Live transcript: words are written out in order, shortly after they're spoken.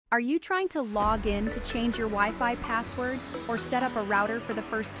Are you trying to log in to change your Wi-Fi password or set up a router for the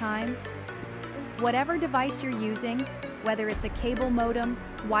first time? Whatever device you're using, whether it's a cable modem,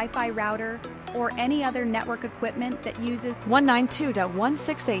 Wi-Fi router, or any other network equipment that uses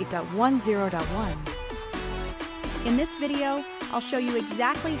 192.168.10.1. In this video, I'll show you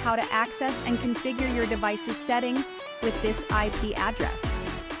exactly how to access and configure your device's settings with this IP address.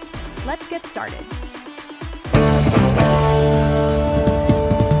 Let's get started.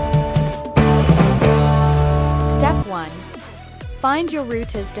 Step 1. Find your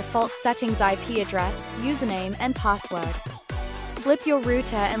router's default settings IP address, username, and password. Flip your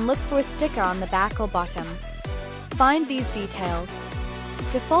router and look for a sticker on the back or bottom. Find these details.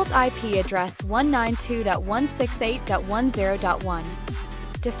 Default IP address 192.168.10.1.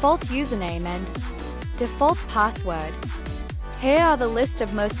 Default username and default password. Here are the list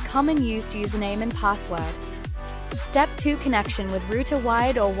of most common used username and password. Step 2. Connection with router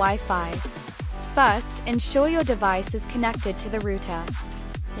wired or Wi-Fi. First, ensure your device is connected to the router.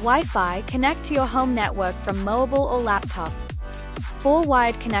 Wi-Fi, connect to your home network from mobile or laptop. For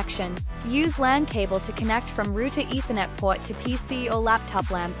wired connection, use LAN cable to connect from router Ethernet port to PC or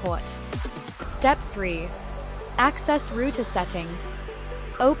laptop LAN port. Step 3. Access router settings.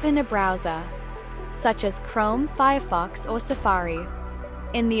 Open a browser, such as Chrome, Firefox, or Safari.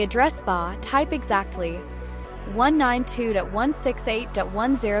 In the address bar, type exactly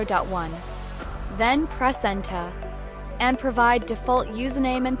 192.168.10.1. Then press Enter, and provide default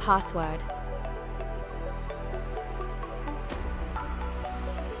username and password.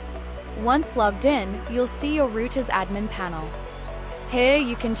 Once logged in, you'll see your router's admin panel. Here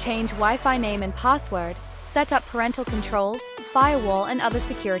you can change Wi-Fi name and password, set up parental controls, firewall, and other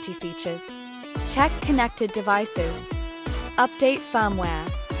security features. Check connected devices, update firmware,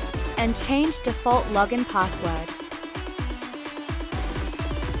 and change default login password.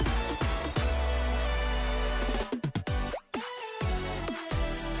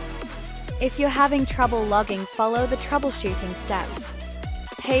 If you're having trouble logging, follow the troubleshooting steps.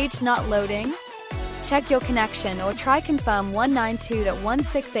 Page not loading? Check your connection or try confirm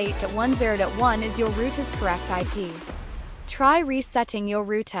 192.168.10.1 is your router's correct IP. Try resetting your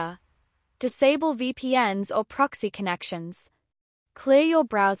router. Disable VPNs or proxy connections. Clear your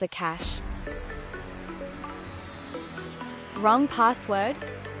browser cache. Wrong password?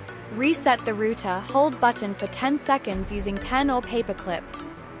 Reset the router, hold button for 10 seconds using pen or paperclip.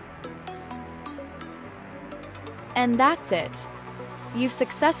 And that's it. You've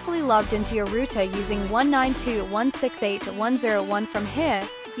successfully logged into your router using 192.168.1.1. From here,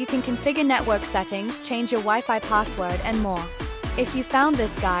 you can configure network settings, change your Wi-Fi password, and more. If you found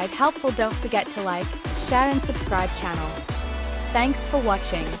this guide helpful, don't forget to like, share, and subscribe channel. Thanks for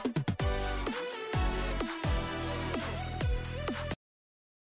watching.